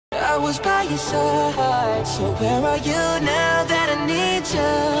was by your side. So where are you now that I need you?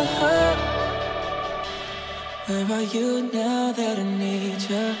 Where are you now that I need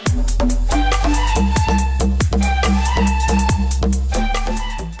you?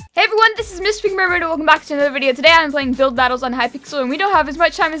 Hey everyone, this is MissPinkMermaid and welcome back to another video. Today I'm playing build battles on Hypixel and we don't have as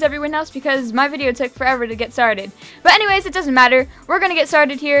much time as everyone else because my video took forever to get started. But anyways, it doesn't matter. We're gonna get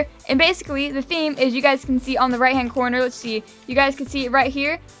started here, and basically the theme is, you guys can see on the right hand corner, let's see, you guys can see it right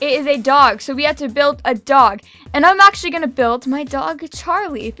here. It is a dog, so we have to build a dog. And I'm actually gonna build my dog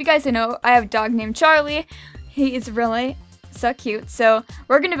Charlie. If you guys don't know, I have a dog named Charlie. He is really so cute, so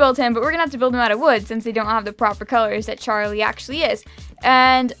we're gonna build him, but we're gonna have to build him out of wood since they don't have the proper colors that Charlie actually is.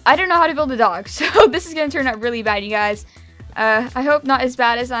 And I don't know how to build a dog, so this is gonna turn out really bad, you guys. I hope not as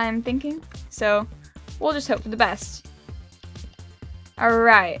bad as I'm thinking, so we'll just hope for the best.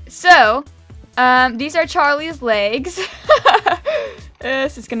 Alright, so these are Charlie's legs.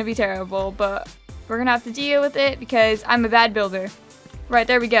 This is gonna be terrible, but we're gonna have to deal with it because I'm a bad builder. Right,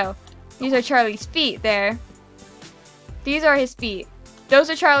 there we go. These are Charlie's feet there. These are his feet.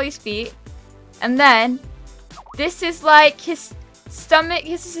 Those are Charlie's feet. And then this is like his stomach.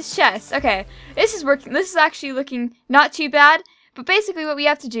 This is his chest. Okay, this is working. This is actually looking not too bad. But basically what we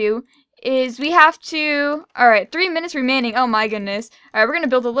have to do is we have to... Alright, 3 minutes remaining. Oh my goodness. Alright, we're going to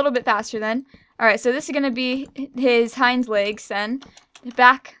build a little bit faster then. Alright, so this is going to be his hind legs then. The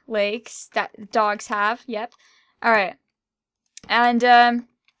back legs that dogs have. Yep. Alright. And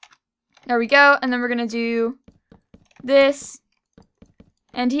there we go. And then we're going to do this.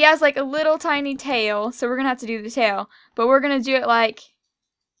 And he has like a little tiny tail, so we're gonna have to do the tail, but we're gonna do it like,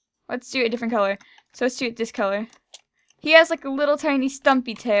 let's do it a different color. So let's do it this color. He has like a little tiny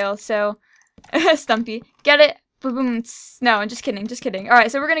stumpy tail, so stumpy, get it? Boom. No, I'm just kidding, just kidding.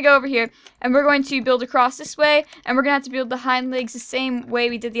 Alright, so we're gonna go over here and we're going to build across this way, and we're gonna have to build the hind legs the same way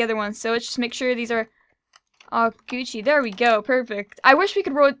we did the other ones. So let's just make sure these are all Gucci. There we go, perfect. I wish we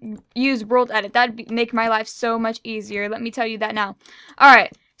could use world edit. That'd make my life so much easier. Let me tell you that now.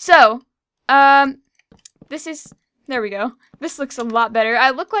 Alright, so, this is, there we go. This looks a lot better. I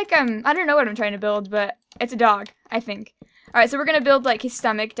look like I don't know what I'm trying to build, but it's a dog, I think. Alright, so we're gonna build like his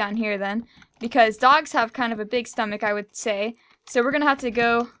stomach down here then, because dogs have kind of a big stomach, I would say. So we're gonna have to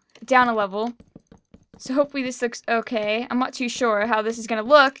go down a level. So hopefully this looks okay. I'm not too sure how this is gonna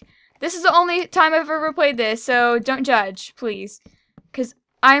look. This is the only time I've ever played this, so don't judge, please. Because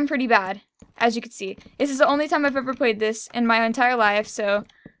I'm pretty bad, as you can see. This is the only time I've ever played this in my entire life, so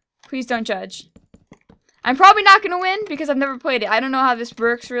please don't judge. I'm probably not going to win because I've never played it. I don't know how this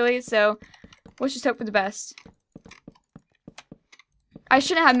works, really, so let's just hope for the best. I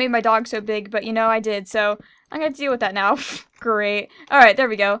shouldn't have made my dog so big, but you know, I did, so I'm going to deal with that now. Great. Alright, there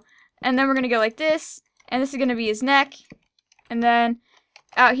we go. And then we're going to go like this, and this is going to be his neck, and then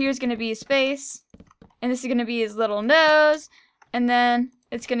out here is going to be his face, and this is going to be his little nose, and then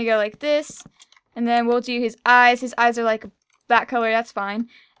it's going to go like this, and then we'll do his eyes. His eyes are like that color, that's fine.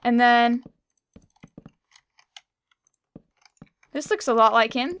 And then this looks a lot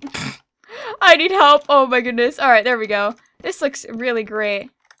like him. I need help. Oh my goodness. Alright, there we go. This looks really great.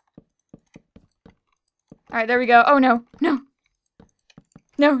 Alright, there we go. Oh no, no.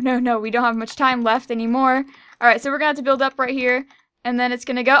 No, no, no, we don't have much time left anymore. Alright, so we're going to have to build up right here. And then it's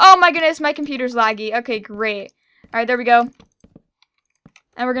gonna go, oh my goodness, my computer's laggy. Okay, great. Alright, there we go.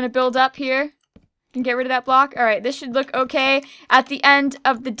 And we're gonna build up here. And get rid of that block. Alright, this should look okay at the end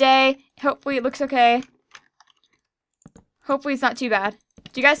of the day. Hopefully it looks okay. Hopefully it's not too bad.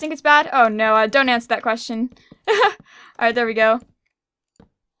 Do you guys think it's bad? Oh no, don't answer that question. Alright, there we go.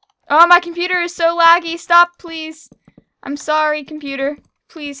 Oh, my computer is so laggy. Stop, please. I'm sorry, computer.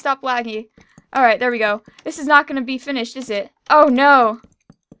 Please stop laggy. Alright, there we go. This is not gonna be finished, is it? Oh no!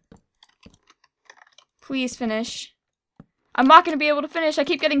 Please finish. I'm not gonna be able to finish. I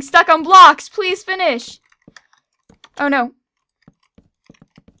keep getting stuck on blocks. Please finish! Oh no.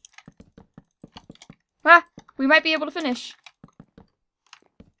 Ah! We might be able to finish.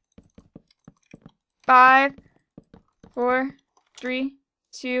 5, 4, 3,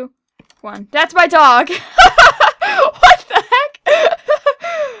 2, 1. That's my dog! What the heck?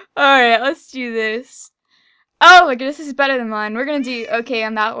 Alright, let's do this. Oh my goodness, this is better than mine. We're gonna do okay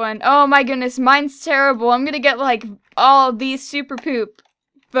on that one. Oh my goodness, mine's terrible. I'm gonna get like all these super poop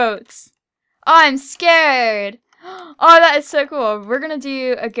votes. Oh, I'm scared. Oh, that is so cool. We're gonna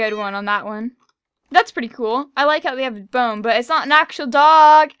do a good one on that one. That's pretty cool. I like how they have a bone, but it's not an actual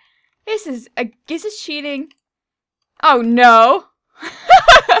dog. This is cheating. Oh no.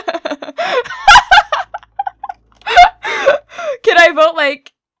 Can I vote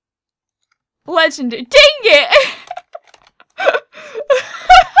like legendary? Dang it!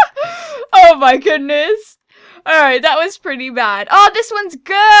 my goodness. Alright, that was pretty bad. Oh, this one's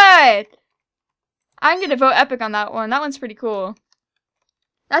good! I'm gonna vote epic on that one. That one's pretty cool.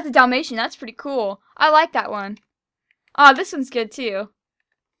 That's a Dalmatian. That's pretty cool. I like that one. Oh, this one's good too.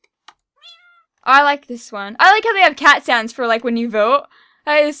 I like this one. I like how they have cat sounds for like when you vote.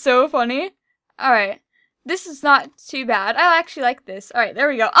 That is so funny. Alright. This is not too bad. I actually like this. Alright, there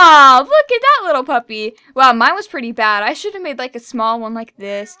we go. Oh, look at that little puppy. Wow, mine was pretty bad. I should have made like a small one like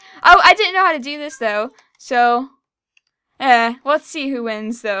this. Oh, I didn't know how to do this though. So, let's see who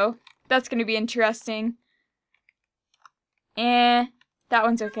wins though. That's gonna be interesting. That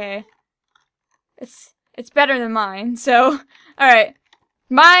one's okay. It's better than mine. So, alright.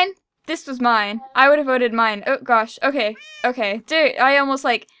 Mine. This was mine. I would have voted mine. Oh gosh. Okay. Okay. Dude, I almost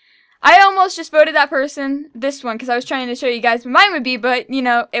just voted that person, this one, because I was trying to show you guys what mine would be, but, you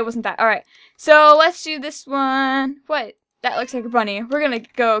know, it wasn't that. Alright, so let's do this one. What? That looks like a bunny. We're gonna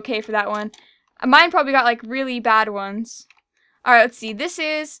go okay for that one. Mine probably got, like, really bad ones. Alright, let's see. This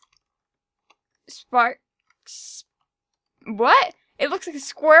is... What? It looks like a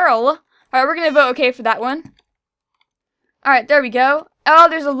squirrel. Alright, we're gonna vote okay for that one. Alright, there we go. Oh,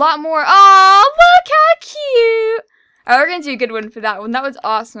 there's a lot more. Oh, look how cute! Alright, we're gonna do a good one for that one. That was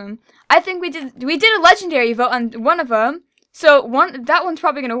awesome. I think we did a legendary vote on one of them. So that one's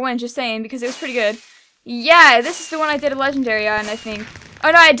probably gonna win, just saying, because it was pretty good. Yeah, this is the one I did a legendary on, I think. Oh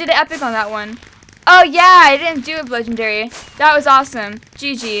no, I did an epic on that one. Oh yeah, I didn't do a legendary. That was awesome.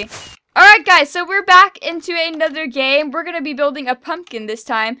 GG. Alright guys, so we're back into another game. We're gonna be building a pumpkin this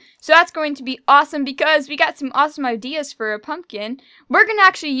time. So that's going to be awesome because we got some awesome ideas for a pumpkin. We're gonna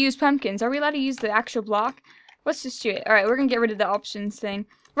actually use pumpkins. Are we allowed to use the actual block? Let's just do it. Alright, we're gonna get rid of the options thing.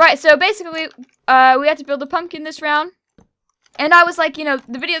 Right, so basically, we had to build a pumpkin this round. And I was like, you know,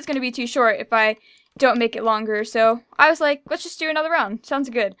 the video's gonna be too short if I don't make it longer. So I was like, let's just do another round. Sounds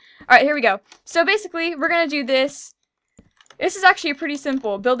good. Alright, here we go. So basically, we're gonna do this. This is actually pretty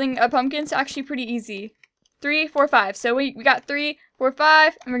simple. Building a pumpkin's actually pretty easy. 3, 4, 5. So we got 3, 4,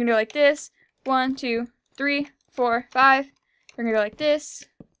 5, and we're gonna go like this. 1, 2, 3, 4, 5. We're gonna go like this.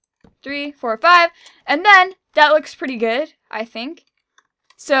 3, 4, 5. And then that looks pretty good, I think.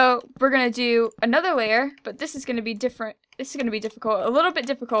 So we're gonna do another layer, but this is gonna be different. This is gonna be difficult. A little bit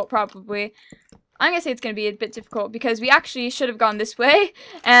difficult, probably. I'm gonna say it's gonna be a bit difficult because we actually should have gone this way,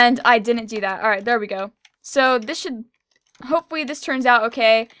 and I didn't do that. Alright, there we go. So this should... Hopefully this turns out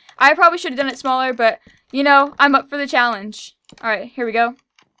okay. I probably should have done it smaller, but, you know, I'm up for the challenge. Alright, here we go.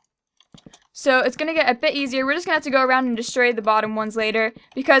 So it's going to get a bit easier. We're just going to have to go around and destroy the bottom ones later,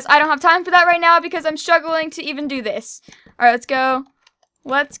 because I don't have time for that right now, because I'm struggling to even do this. Alright, let's go.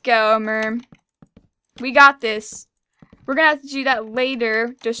 Let's go, Merm. We got this. We're going to have to do that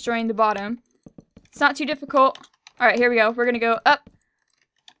later, destroying the bottom. It's not too difficult. Alright, here we go. We're going to go up,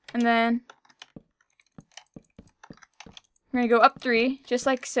 and then... We're going to go up 3, just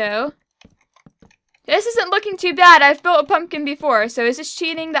like so. This isn't looking too bad. I've built a pumpkin before, so is this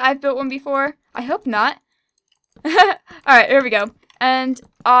cheating that I've built one before? I hope not. Alright, here we go. And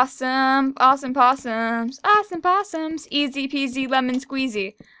awesome, awesome possums. Awesome possums. Easy peasy lemon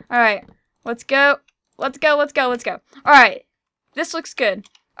squeezy. Alright, let's go. Let's go, let's go, let's go. Alright, this looks good.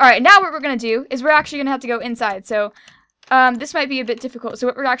 Alright, now what we're going to do is we're actually going to have to go inside. So, this might be a bit difficult. So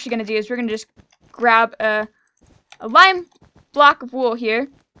what we're actually going to do is we're going to just grab a lime block of wool here,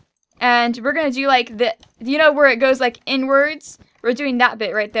 and we're gonna do like the, you know, where it goes like inwards. We're doing that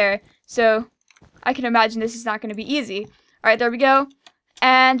bit right there, so I can imagine this is not gonna be easy. Alright, there we go,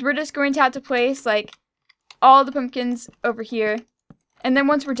 and we're just going to have to place like all the pumpkins over here, and then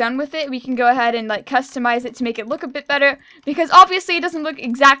once we're done with it, we can go ahead and like customize it to make it look a bit better, because obviously it doesn't look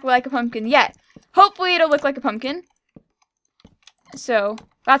exactly like a pumpkin yet. Hopefully it'll look like a pumpkin, so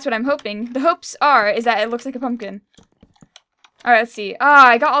that's what I'm hoping. The hopes is that it looks like a pumpkin. Alright, let's see. Ah,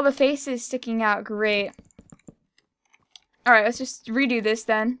 I got all the faces sticking out. Great. Alright, let's just redo this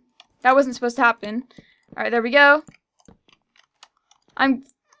then. That wasn't supposed to happen. Alright, there we go.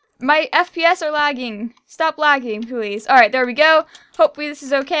 My FPS are lagging. Stop lagging, please. Alright, there we go. Hopefully this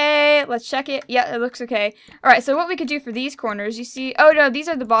is okay. Let's check it. Yeah, it looks okay. Alright, so what we could do for these corners, you see... Oh, no, these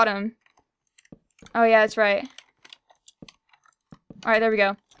are the bottom. Oh, yeah, that's right. Alright, there we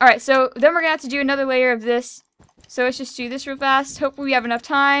go. Alright, so then we're gonna have to do another layer of this. So let's just do this real fast. Hopefully we have enough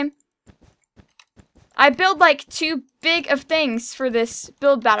time. I build like too big of things for this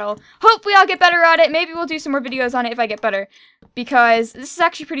build battle. Hopefully I'll get better at it. Maybe we'll do some more videos on it if I get better. Because this is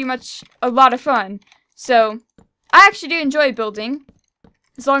actually pretty much a lot of fun. So, I actually do enjoy building.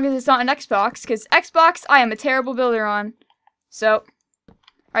 As long as it's not an Xbox. Because Xbox, I am a terrible builder on. So,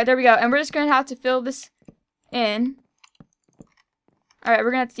 alright, there we go. And we're just going to have to fill this in. Alright,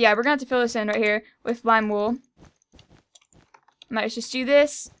 we're gonna have to fill this in right here with lime wool. Might just do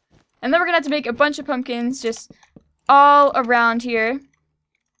this. And then we're gonna have to make a bunch of pumpkins just all around here.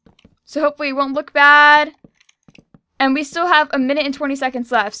 So hopefully it won't look bad. And we still have 1 minute and 20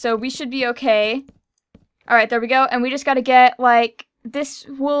 seconds left, so we should be okay. Alright, there we go. And we just gotta get, like, this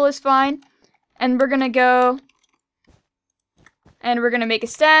wool is fine. And we're gonna go, and we're gonna make a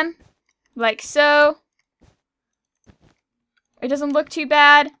stem, like so. It doesn't look too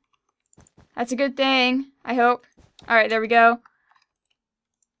bad. That's a good thing, I hope. Alright, there we go.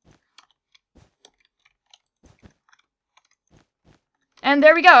 And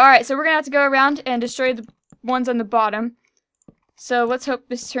there we go. Alright, so we're gonna have to go around and destroy the ones on the bottom. So let's hope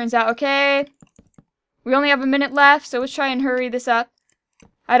this turns out okay. We only have 1 minute left, so let's try and hurry this up.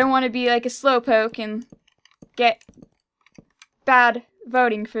 I don't want to be like a slowpoke and get bad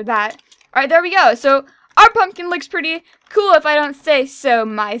voting for that. Alright, there we go. So our pumpkin looks pretty cool if I don't say so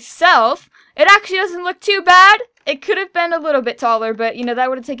myself. It actually doesn't look too bad. It could have been a little bit taller, but you know, that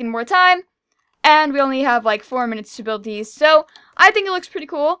would have taken more time. And we only have like 4 minutes to build these. So I think it looks pretty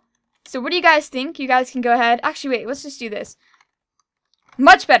cool. So what do you guys think? You guys can go ahead. Actually, wait, let's just do this.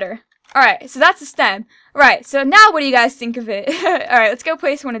 Much better. Alright, so that's the stem. Right, so now what do you guys think of it? Alright, let's go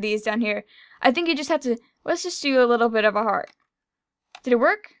place one of these down here. I think you just have to, let's just do a little bit of a heart. Did it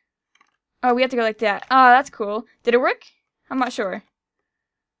work? Oh, we have to go like that. Oh, that's cool. Did it work? I'm not sure.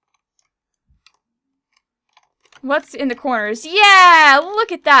 What's in the corners? Yeah,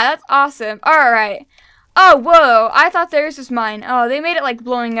 look at that. That's awesome. Alright. Oh, whoa. I thought theirs was mine. Oh, they made it like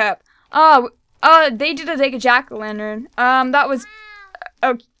blowing up. Oh, they did like a jack-o'-lantern. That was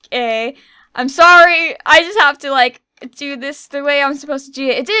okay. I'm sorry. I just have to like do this the way I'm supposed to do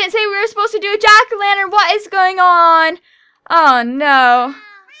it. It didn't say we were supposed to do a jack-o'-lantern. What is going on? Oh no.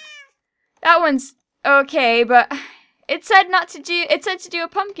 That one's okay, but it said not to do. It said to do a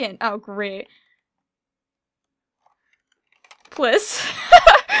pumpkin. Oh great. Please.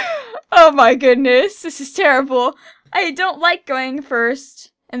 Oh my goodness, this is terrible. I don't like going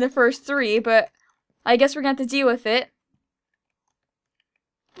first in the first 3, but I guess we're gonna have to deal with it.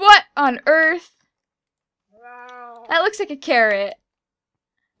 What on earth? That looks like a carrot.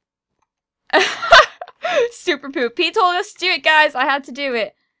 Super poop. Pete told us to do it, guys. I had to do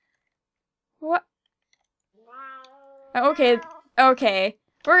it. What? Okay. Okay.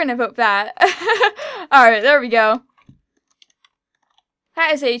 We're gonna vote that. Alright, there we go.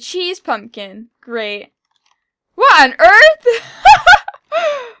 That is a cheese pumpkin. Great. What on earth?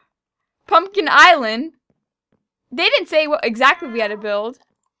 Pumpkin Island? They didn't say what exactly we had to build.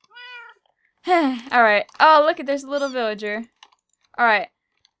 Alright. Oh, look, there's a little villager. Alright.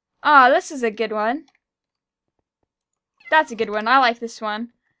 Oh, this is a good one. That's a good one. I like this one.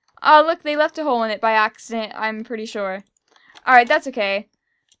 Oh, look, they left a hole in it by accident, I'm pretty sure. Alright, that's okay.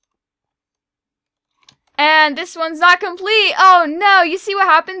 And this one's not complete. Oh, no. You see what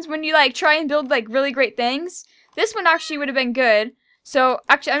happens when you, like, try and build, like, really great things? This one actually would have been good. So,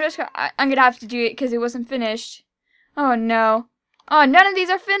 actually, I'm gonna have to do it because it wasn't finished. Oh, no. Oh, none of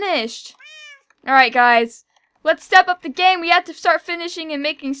these are finished. Alright, guys. Let's step up the game. We have to start finishing and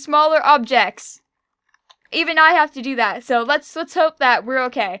making smaller objects. Even I have to do that. So, let's hope that we're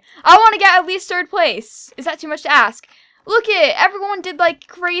okay. I want to get at least 3rd place. Is that too much to ask? Look at it. Everyone did, like,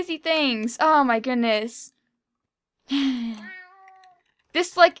 crazy things. Oh, my goodness.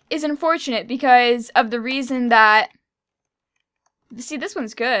 This, like, is unfortunate because of the reason that... See, this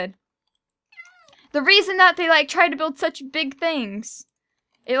one's good. The reason that they, like, try to build such big things.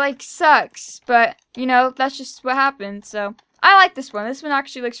 It, like, sucks. But, you know, that's just what happened. So, I like this one. This one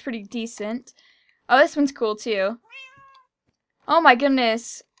actually looks pretty decent. Oh, this one's cool, too. Oh, my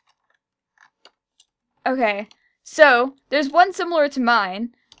goodness. Okay. So, there's one similar to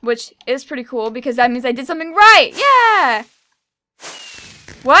mine, which is pretty cool because that means I did something right. Yeah!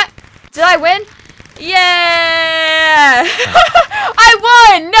 What? Did I win? Yeah! I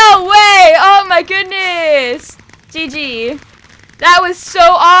won! No way! Oh my goodness! GG. That was so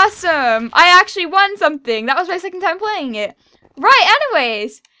awesome! I actually won something. That was my 2nd time playing it. Right,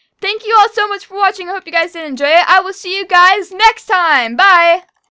 anyways. Thank you all so much for watching. I hope you guys did enjoy it. I will see you guys next time. Bye!